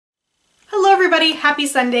everybody, happy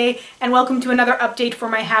Sunday and welcome to another update for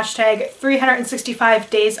my hashtag 365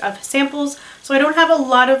 days of samples. So I don't have a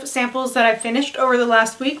lot of samples that I've finished over the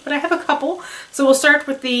last week, but I have a couple. So we'll start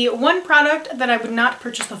with the one product that I would not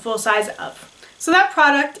purchase the full size of. So that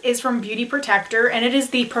product is from Beauty Protector and it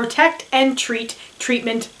is the Protect and Treat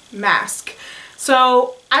Treatment Mask.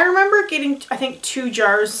 So I remember getting, I think, 2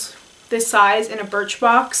 jars this size in a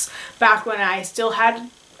Birchbox back when I still had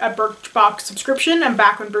a Birchbox subscription and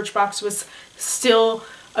back when Birchbox was still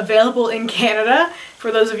available in Canada.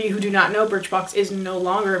 For those of you who do not know, Birchbox is no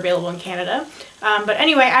longer available in Canada. But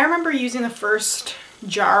anyway, I remember using the first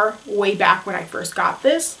jar way back when I first got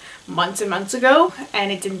this, months and months ago,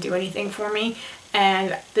 and it didn't do anything for me.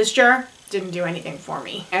 And this jar didn't do anything for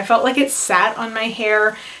me. I felt like it sat on my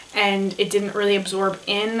hair and it didn't really absorb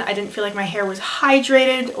in. I didn't feel like my hair was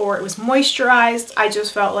hydrated or it was moisturized. I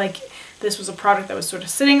just felt like this was a product that was sort of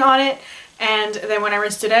sitting on it, and then when I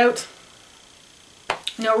rinsed it out,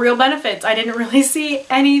 no real benefits. I didn't really see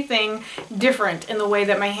anything different in the way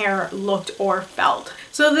that my hair looked or felt.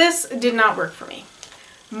 So this did not work for me.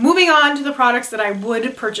 Moving on to the products that I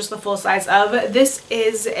would purchase the full size of. This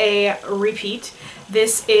is a repeat.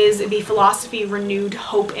 This is the Philosophy Renewed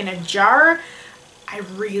Hope in a Jar. I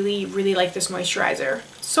really like this moisturizer.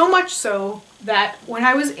 So much so that when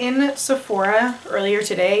I was in Sephora earlier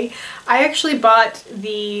today, I actually bought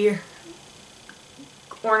the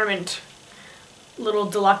ornament little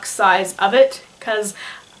deluxe size of it, because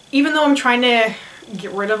even though I'm trying to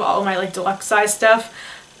get rid of all of my like deluxe size stuff,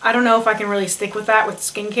 I don't know if I can really stick with that with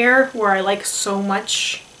skincare where I like so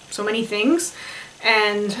many things.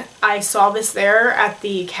 And I saw this there at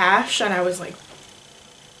the cash and I was like,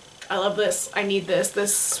 I love this, I need this,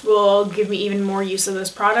 this will give me even more use of this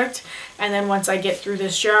product, and then once I get through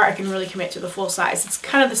this jar I can really commit to the full size. It's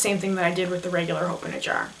kind of the same thing that I did with the regular Hope in a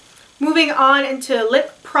Jar. Moving on into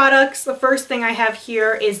lip products, the first thing I have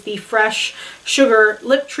here is the Fresh Sugar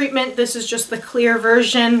Lip Treatment. This is just the clear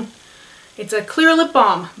version. It's a clear lip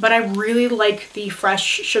balm, but I really like the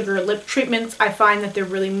Fresh Sugar Lip Treatments. I find that they're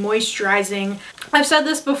really moisturizing. I've said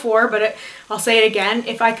this before, but I'll say it again.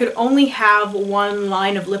 If I could only have one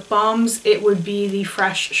line of lip balms, it would be the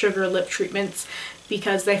Fresh Sugar Lip Treatments,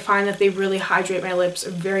 because I find that they really hydrate my lips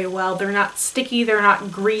very well. They're not sticky, they're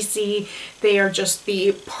not greasy. They are just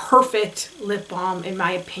the perfect lip balm in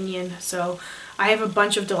my opinion. So I have a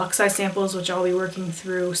bunch of deluxe size samples which I'll be working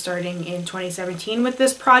through starting in 2017 with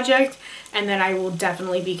this project, and then I will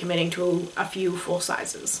definitely be committing to a few full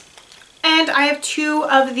sizes. And I have 2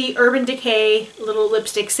 of the Urban Decay little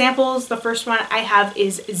lipstick samples. The first one I have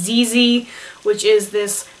is ZZ, which is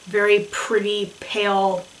this very pretty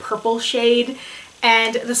pale purple shade.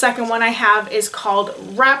 And the second one I have is called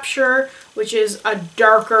Rapture, which is a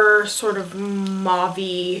darker sort of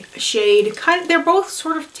mauve-y shade. They're both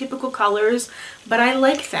sort of typical colors, but I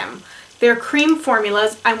like them. They're cream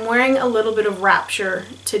formulas. I'm wearing a little bit of Rapture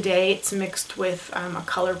today. It's mixed with a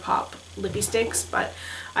ColourPop lippy sticks, but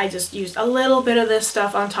I just used a little bit of this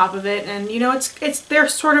stuff on top of it, and you know, they're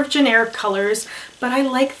sort of generic colors, but I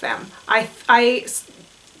like them.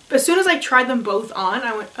 As soon as I tried them both on,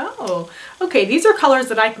 I went, oh, okay, these are colors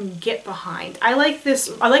that I can get behind. I like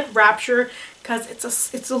this. I like Rapture because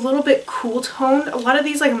it's a little bit cool toned. A lot of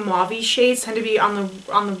these like mauve shades tend to be on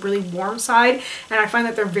the really warm side, and I find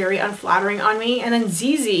that they're very unflattering on me. And then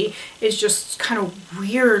ZZ is just kind of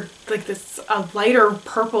weird, like this lighter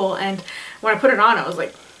purple. And when I put it on, I was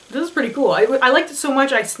like, this is pretty cool. I liked it so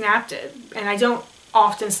much I snapped it, and I don't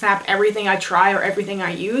often snap everything I try or everything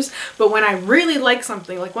I use, but when I really like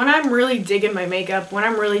something, like when I'm really digging my makeup, when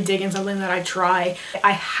I'm really digging something that I try,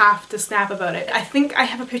 I have to snap about it. I think I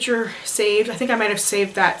have a picture saved. I think I might have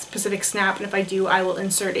saved that specific snap, and if I do, I will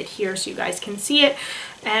insert it here so you guys can see it.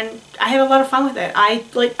 And I have a lot of fun with it.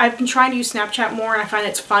 I've been trying to use Snapchat more, and I find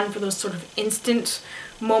it's fun for those sort of instant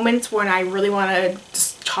moments when I really want to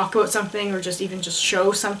just talk about something or just even just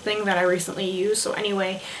show something that I recently used. So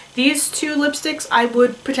anyway, these 2 lipsticks I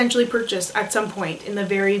would potentially purchase at some point in the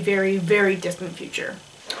very distant future.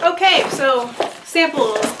 Okay, so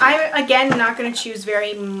samples. I'm again not going to choose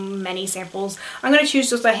very many samples. I'm going to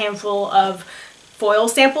choose just a handful of foil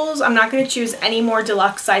samples. I'm not going to choose any more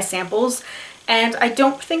deluxe size samples. And I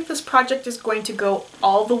don't think this project is going to go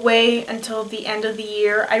all the way until the end of the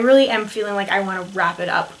year. I really am feeling like I want to wrap it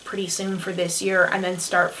up pretty soon for this year and then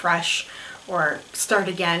start fresh or start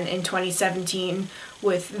again in 2017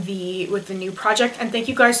 with the new project. And thank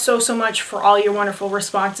you guys so much for all your wonderful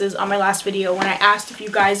responses on my last video when I asked if you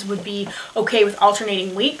guys would be okay with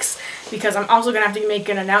alternating weeks, because I'm also gonna have to make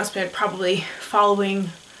an announcement probably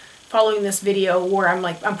following this video where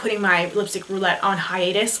I'm putting my lipstick roulette on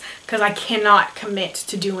hiatus because I cannot commit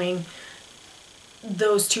to doing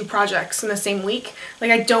those two projects in the same week.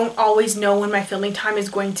 Like, I don't always know when my filming time is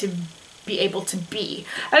going to be able to be.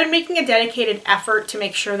 I've been making a dedicated effort to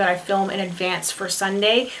make sure that I film in advance for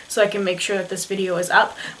Sunday so I can make sure that this video is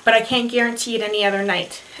up, but I can't guarantee it any other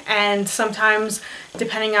night. And sometimes,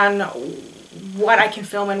 depending on what I can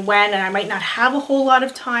film and when, and I might not have a whole lot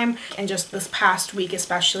of time. And just this past week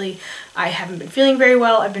especially, I haven't been feeling very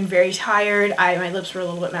well. I've been very tired. My lips were a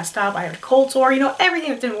little bit messed up. I had a cold sore, you know,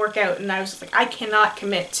 everything that didn't work out, and I was just like, I cannot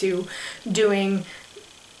commit to doing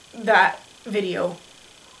that video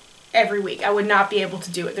every week. I would not be able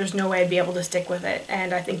to do it. There's no way I'd be able to stick with it.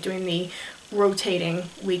 And I think doing the rotating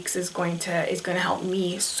weeks is going to help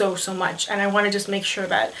me so much. And I want to just make sure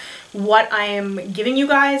that what I am giving you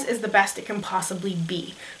guys is the best it can possibly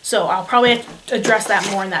be. So I'll probably address that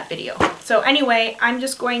more in that video. So anyway, I'm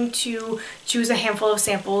just going to choose a handful of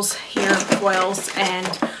samples here, oils, and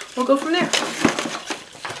we'll go from there.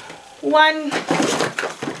 1,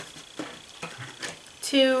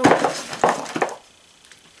 2,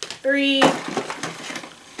 3,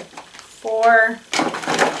 4,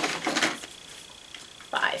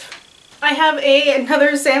 5. I have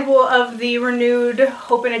another sample of the Renewed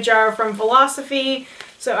Hope in a Jar from Philosophy,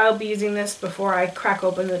 so I'll be using this before I crack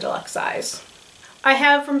open the deluxe size. I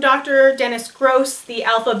have from Dr. Dennis Gross the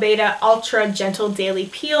Alpha Beta Ultra Gentle Daily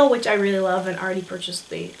Peel, which I really love and already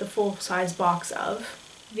purchased the full size box of.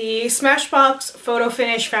 The Smashbox Photo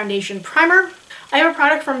Finish Foundation Primer. I have a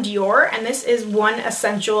product from Dior, and this is One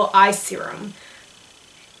Essential Eye Serum.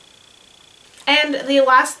 And the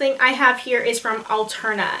last thing I have here is from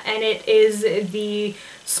Alterna, and it is the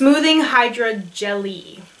Smoothing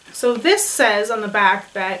Hydra-Gelee. So this says on the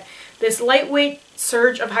back that this lightweight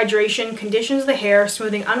surge of hydration conditions the hair,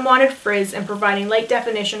 smoothing unwanted frizz and providing light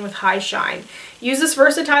definition with high shine. Use this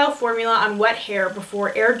versatile formula on wet hair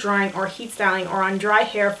before air drying or heat styling, or on dry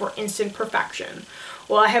hair for instant perfection.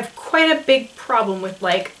 Well, I have quite a big problem with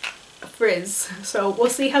like frizz, so we'll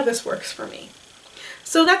see how this works for me.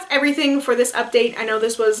 So that's everything for this update. I know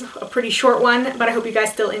this was a pretty short one, but I hope you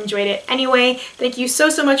guys still enjoyed it anyway. Thank you so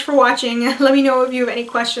much for watching. Let me know if you have any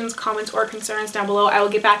questions, comments, or concerns down below. I will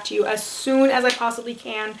get back to you as soon as I possibly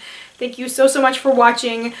can. Thank you so much for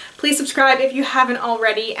watching. Please subscribe if you haven't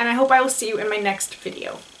already, and I hope I will see you in my next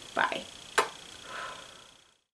video. Bye.